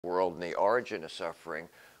world and the origin of suffering,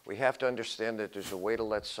 we have to understand that there's a way to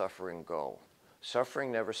let suffering go.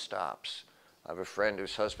 Suffering never stops. I have a friend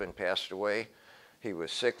whose husband passed away. He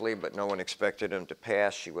was sickly, but no one expected him to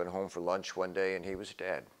pass. She went home for lunch one day and he was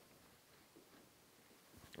dead.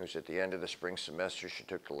 It was at the end of the spring semester. She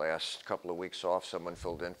took the last couple of weeks off. Someone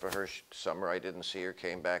filled in for her. Summer, I didn't see her,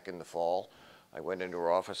 came back in the fall. I went into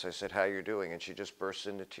her office. I said, "How you doing?" And she just burst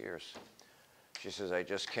into tears. She says, "I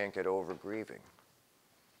just can't get over grieving."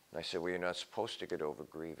 And I said, "Well, you're not supposed to get over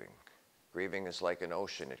grieving. Grieving is like an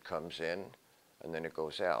ocean. It comes in and then it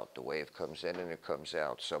goes out. The wave comes in and it comes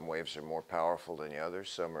out. Some waves are more powerful than the others.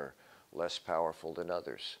 Some are less powerful than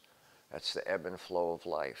others. That's the ebb and flow of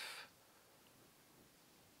life.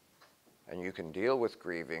 And you can deal with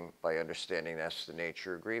grieving by understanding that's the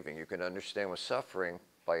nature of grieving. You can understand with suffering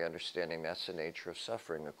by understanding that's the nature of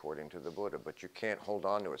suffering according to the Buddha. But you can't hold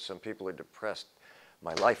on to it. Some people are depressed.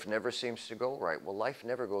 My life never seems to go right. Well, life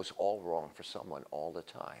never goes all wrong for someone all the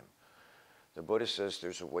time. The Buddha says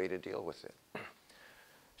there's a way to deal with it.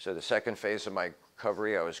 So the second phase of my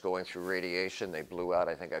recovery, I was going through radiation. They blew out,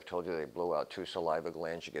 I think I've told you, they blew out 2 saliva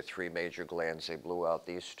glands. You get 3 major glands. They blew out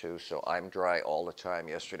these 2. So I'm dry all the time.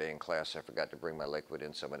 Yesterday in class, I forgot to bring my liquid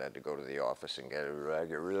in. Someone had to go to the office and get it. I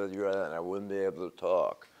get really dry and I wouldn't be able to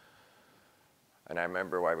talk. And I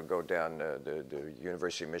remember I would go down, the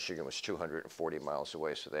University of Michigan was 240 miles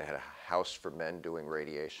away. So they had a house for men doing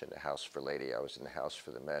radiation, a house for ladies. I was in the house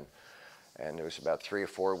for the men. And it was about 3 or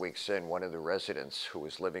 4 weeks in, one of the residents who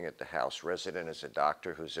was living at the house, resident is a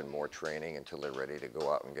doctor who's in more training until they're ready to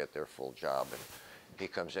go out and get their full job. And he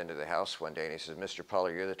comes into the house one day and he says, "Mr.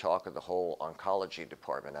 Pollard, you're the talk of the whole oncology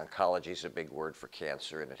department." Oncology is a big word for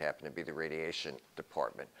cancer, and it happened to be the radiation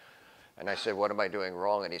department. And I said, "What am I doing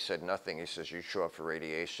wrong?" And he said, "Nothing." He says, "You show up for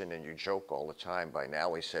radiation and you joke all the time. By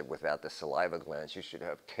now," he said, "without the saliva glands, you should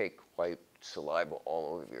have cake white saliva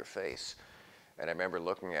all over your face." And I remember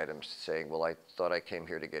looking at him saying, "Well, I thought I came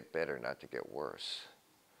here to get better, not to get worse."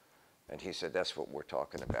 And he said, "That's what we're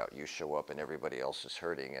talking about. You show up and everybody else is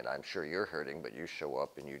hurting, and I'm sure you're hurting, but you show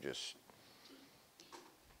up and you just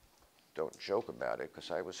don't joke about it," because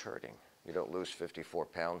I was hurting. You don't lose 54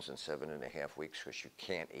 pounds in 7.5 weeks because you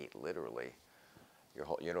can't eat, literally.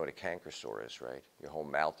 You know what a canker sore is, right? Your whole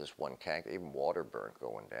mouth is one canker, even water burn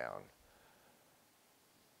going down.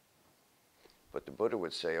 But the Buddha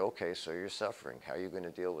would say, "Okay, so you're suffering. How are you going to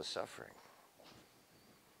deal with suffering?"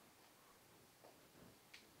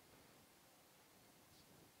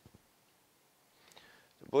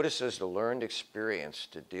 The Buddha says the learned experience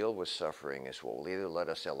to deal with suffering is what will either let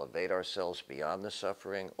us elevate ourselves beyond the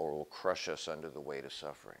suffering or will crush us under the weight of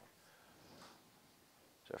suffering.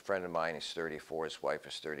 So a friend of mine, he's 34, his wife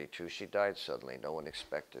is 32. She died suddenly. No one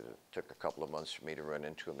expected it. It took a couple of months for me to run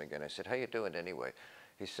into him again. I said, "How you doing anyway?"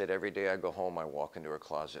 He said, "Every day I go home, I walk into her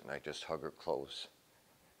closet and I just hug her clothes.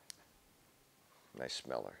 And I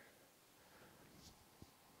smell her."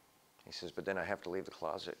 He says, "But then I have to leave the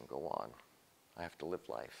closet and go on. I have to live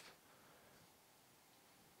life."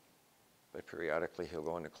 But periodically he'll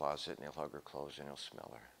go in the closet and he'll hug her clothes and he'll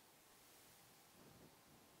smell her.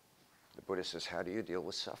 The Buddha says, how do you deal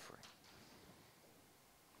with suffering?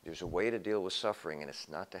 There's a way to deal with suffering, and it's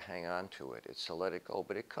not to hang on to it. It's to let it go,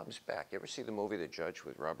 but it comes back. You ever see the movie The Judge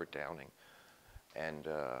with Robert Downing? And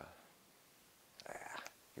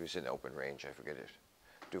he was in Open Range, I forget it.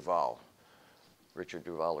 Duvall. Richard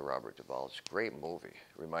Duvall or Robert Duvall. It's a great movie.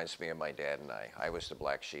 It reminds me of my dad and I. I was the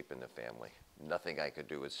black sheep in the family. Nothing I could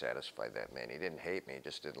do would satisfy that man. He didn't hate me, he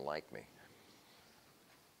just didn't like me.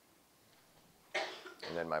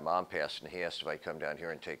 And then my mom passed, and he asked if I'd come down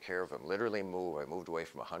here and take care of him. Literally move. I moved away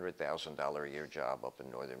from a $100,000 a year job up in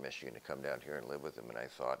northern Michigan to come down here and live with him. And I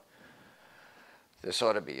thought, this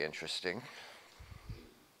ought to be interesting.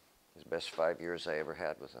 It was the best 5 years I ever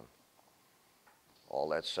had with him. All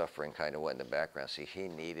that suffering kind of went in the background. See, he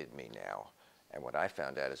needed me now. And what I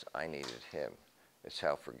found out is I needed him. It's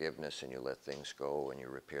how forgiveness, and you let things go and you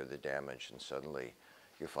repair the damage, and suddenly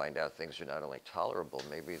you find out things are not only tolerable,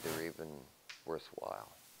 maybe they're even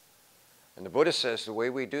worthwhile. And the Buddha says the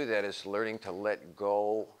way we do that is learning to let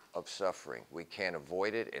go of suffering. We can't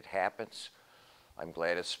avoid it. It happens. I'm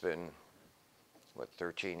glad it's been,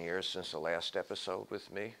 13 years since the last episode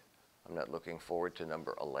with me. I'm not looking forward to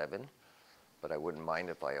number 11, but I wouldn't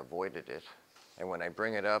mind if I avoided it. And when I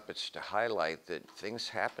bring it up, it's to highlight that things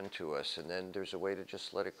happen to us, and then there's a way to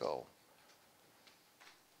just let it go.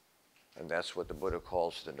 And that's what the Buddha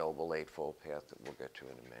calls the Noble Eightfold Path that we'll get to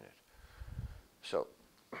in a minute. So,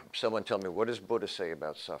 someone tell me, what does Buddha say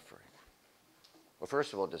about suffering? Well,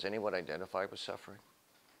 first of all, does anyone identify with suffering?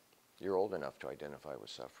 You're old enough to identify with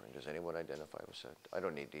suffering. Does anyone identify with suffering? I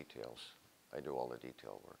don't need details. I do all the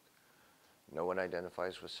detail work. No one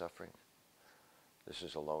identifies with suffering. This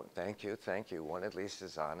is alone. Thank you, thank you. One at least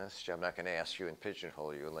is honest. I'm not going to ask you and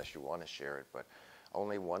pigeonhole you unless you want to share it, but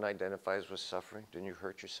only one identifies with suffering. Didn't you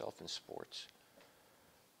hurt yourself in sports?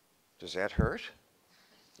 Does that hurt?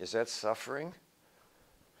 Is that suffering?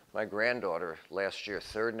 My granddaughter last year,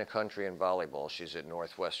 third in the country in volleyball. She's at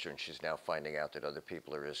Northwestern. She's now finding out that other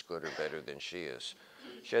people are as good or better than she is.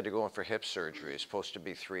 She had to go in for hip surgery. It's supposed to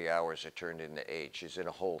be 3 hours. It turned into 8. She's in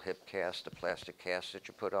a whole hip cast, the plastic cast that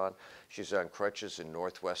you put on. She's on crutches in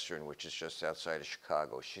Northwestern, which is just outside of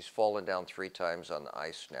Chicago. She's fallen down 3 times on the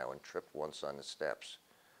ice now and tripped once on the steps.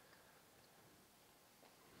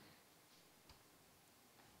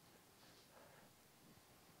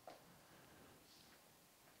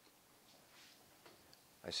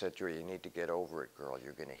 I said to her, you need to get over it, girl.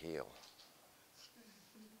 You're going to heal.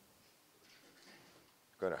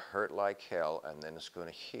 It's going to hurt like hell, and then it's going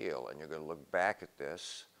to heal, and you're going to look back at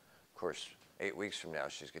this. Of course, 8 weeks from now,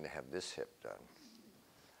 she's going to have this hip done.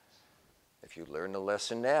 If you learn the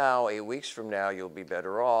lesson now, 8 weeks from now, you'll be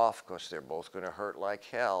better off because they're both going to hurt like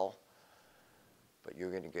hell, but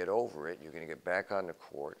you're going to get over it. You're going to get back on the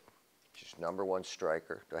court. She's #1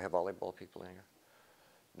 striker. Do I have volleyball people in here?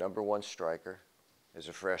 #1 striker. As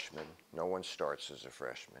a freshman. No one starts as a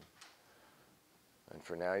freshman. And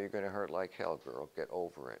for now, you're going to hurt like hell, girl. Get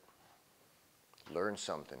over it. Learn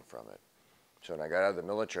something from it. So when I got out of the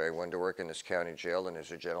military, I went to work in this county jail, and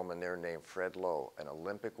there's a gentleman there named Fred Lowe, an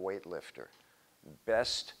Olympic weightlifter.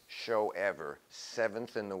 Best show ever,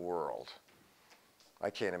 7th in the world. I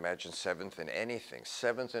can't imagine 7th in anything.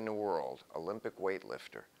 7th in the world, Olympic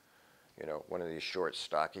weightlifter. You know, one of these short,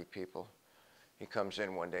 stocky people. He comes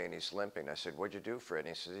in one day and he's limping. I said, what'd you do, Fred?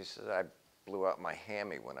 And he says, I blew out my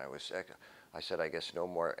hammy when I was, I said, I guess no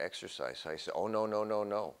more exercise. I said, oh, no, no, no,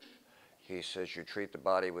 no. He says, you treat the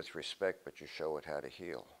body with respect, but you show it how to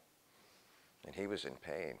heal. And he was in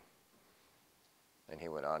pain. And he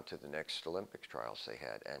went on to the next Olympic trials they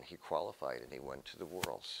had, and he qualified, and he went to the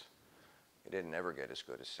Worlds. He didn't ever get as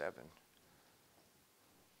good as 7.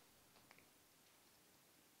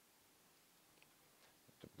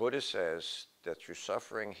 The Buddha says that through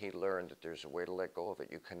suffering, he learned that there's a way to let go of it.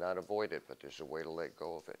 You cannot avoid it, but there's a way to let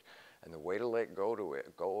go of it. And the way to let go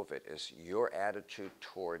of it is your attitude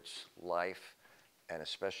towards life, and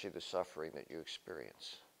especially the suffering that you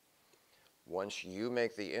experience. Once you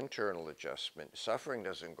make the internal adjustment, suffering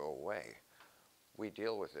doesn't go away. We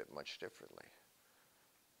deal with it much differently.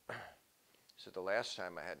 So the last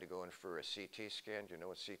time I had to go in for a CT scan, do you know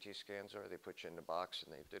what CT scans are? They put you in the box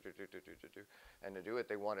and they do. And to do it,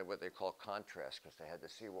 they wanted what they call contrast because they had to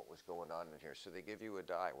see what was going on in here. So they give you a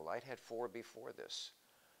dye. Well, I'd had 4 before this.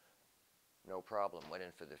 No problem. Went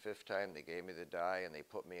in for the 5th time. They gave me the dye and they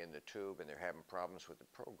put me in the tube, and they're having problems with the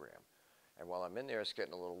program. And while I'm in there, it's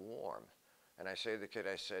getting a little warm. And I say to the kid,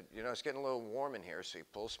 I said, you know, it's getting a little warm in here. So he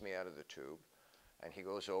pulls me out of the tube. And he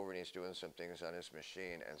goes over and he's doing some things on his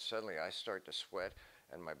machine, and suddenly I start to sweat,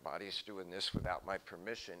 and my body's doing this without my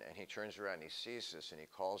permission, and he turns around and he sees this, and he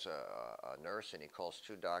calls a nurse, and he calls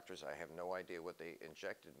 2 doctors. I have no idea what they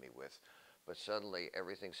injected me with, but suddenly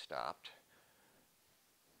everything stopped.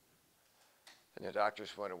 And the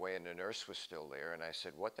doctors went away, and the nurse was still there, and I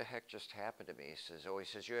said, what the heck just happened to me? He says, oh, he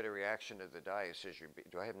says, you had a reaction to the dye. He says,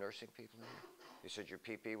 do I have nursing people in here? He said, your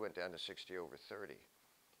PP went down to 60/30.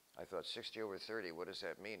 I thought, 60/30, what does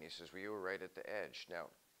that mean? He says, well, you were right at the edge. Now,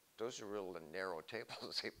 those are real narrow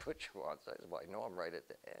tables they put you on. So I said, well, I know I'm right at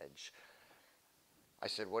the edge. I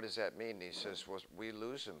said, what does that mean? He says, well, we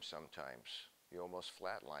lose them sometimes. You almost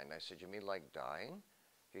flatline. I said, you mean like dying?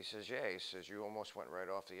 He says, yeah. He says, you almost went right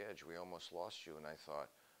off the edge. We almost lost you. And I thought,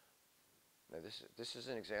 now this is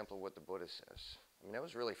an example of what the Buddha says. I mean, that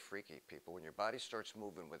was really freaky, people. When your body starts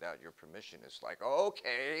moving without your permission, it's like,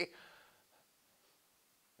 okay.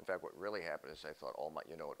 In fact, what really happened is I thought all my,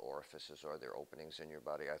 you know what orifices are? They're openings in your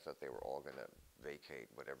body. I thought they were all going to vacate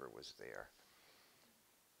whatever was there.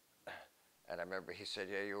 And I remember he said,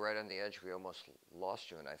 yeah, you were right on the edge. We almost lost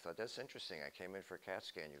you. And I thought, that's interesting. I came in for a CAT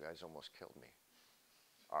scan. You guys almost killed me.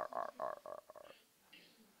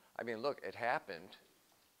 I mean, look, it happened,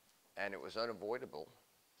 and it was unavoidable.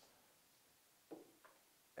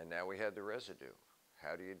 And now we had the residue.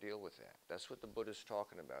 How do you deal with that? That's what the Buddha's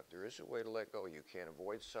talking about. There is a way to let go. You can't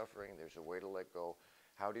avoid suffering. There's a way to let go.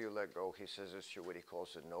 How do you let go? He says it's through what he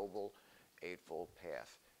calls the Noble Eightfold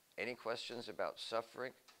Path. Any questions about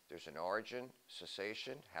suffering? There's an origin,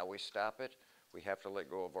 cessation, how we stop it. We have to let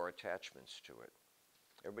go of our attachments to it.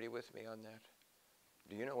 Everybody with me on that?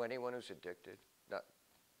 Do you know anyone who's addicted?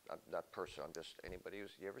 Not personal, I'm just anybody who's,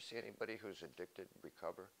 you ever see anybody who's addicted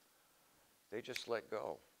recover? They just let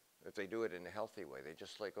go. If they do it in a healthy way, they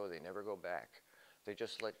just let go. They never go back. They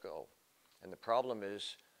just let go. And the problem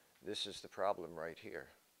is, this is the problem right here.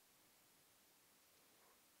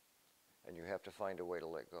 And you have to find a way to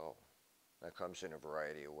let go. That comes in a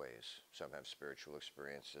variety of ways. Some have spiritual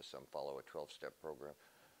experiences, some follow a 12-step program.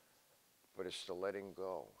 But it's the letting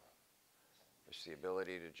go. It's the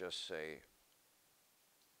ability to just say,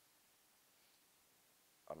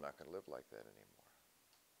 I'm not going to live like that anymore.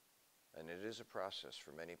 And it is a process.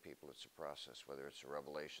 For many people, it's a process. Whether it's a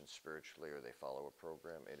revelation spiritually or they follow a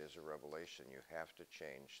program, it is a revelation. You have to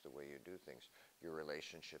change the way you do things, your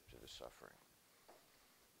relationship to the suffering.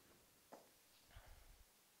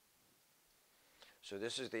 So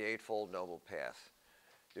this is the Eightfold Noble Path.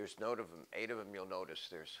 There's 8 of them you'll notice.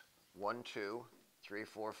 There's 1, 2, 3,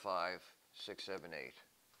 4, 5, 6, 7, 8.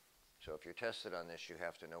 So if you're tested on this, you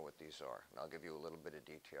have to know what these are. And I'll give you a little bit of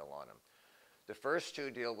detail on them. The first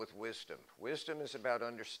 2 deal with wisdom. Wisdom is about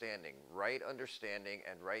understanding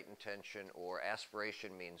and right intention, or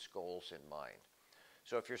aspiration means goals in mind.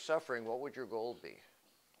 So if you're suffering, what would your goal be?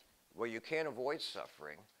 Well, you can't avoid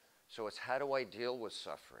suffering. So it's, how do I deal with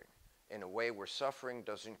suffering in a way where suffering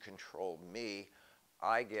doesn't control me?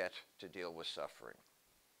 I get to deal with suffering.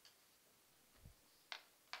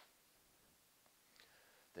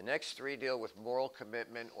 The next 3 deal with moral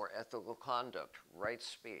commitment or ethical conduct, right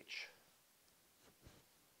speech.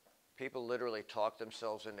 People literally talk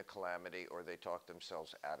themselves into calamity, or they talk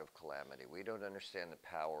themselves out of calamity. We don't understand the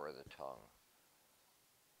power of the tongue.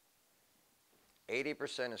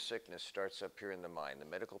 80% of sickness starts up here in the mind. The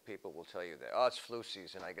medical people will tell you that. Oh, it's flu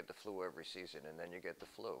season. I get the flu every season, and then you get the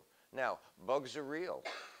flu. Now, bugs are real,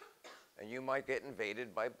 and you might get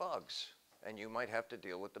invaded by bugs, and you might have to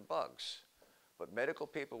deal with the bugs. But medical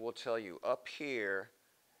people will tell you up here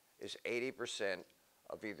is 80%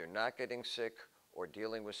 of either not getting sick or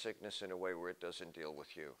dealing with sickness in a way where it doesn't deal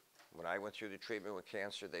with you. When I went through the treatment with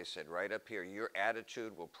cancer, they said right up here, your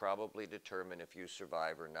attitude will probably determine if you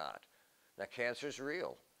survive or not. Now, cancer's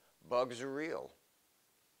real. Bugs are real.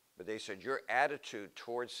 But they said your attitude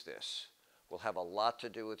towards this will have a lot to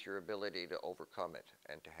do with your ability to overcome it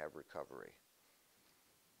and to have recovery.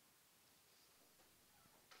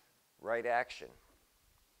 Right action.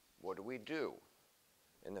 What do we do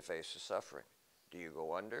in the face of suffering? Do you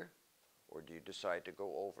go under, or do you decide to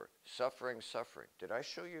go over? Suffering, suffering. Did I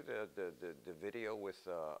show you the video with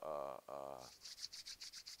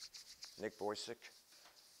Nick Boysick?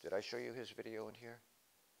 Did I show you his video in here?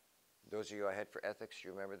 Those of you I had for ethics, do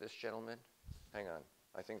you remember this gentleman? Hang on.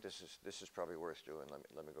 I think this is probably worth doing.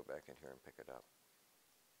 Let me go back in here and pick it up.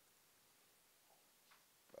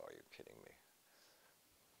 Oh, you're kidding me.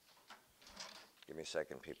 Give me a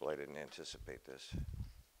second, people. I didn't anticipate this.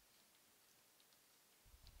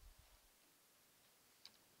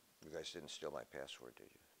 You guys didn't steal my password, did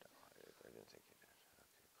you? No, I didn't think you did.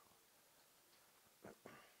 Okay,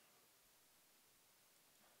 cool.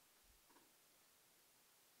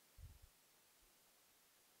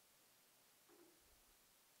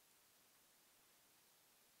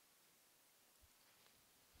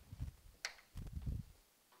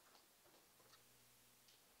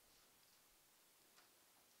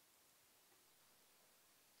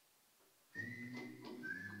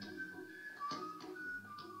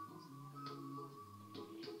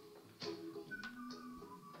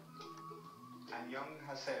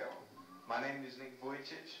 Annyeonghaseyo. My name is Nick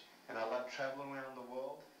Vujicic, and I love traveling around the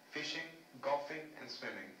world, fishing, golfing, and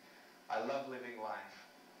swimming. I love living life.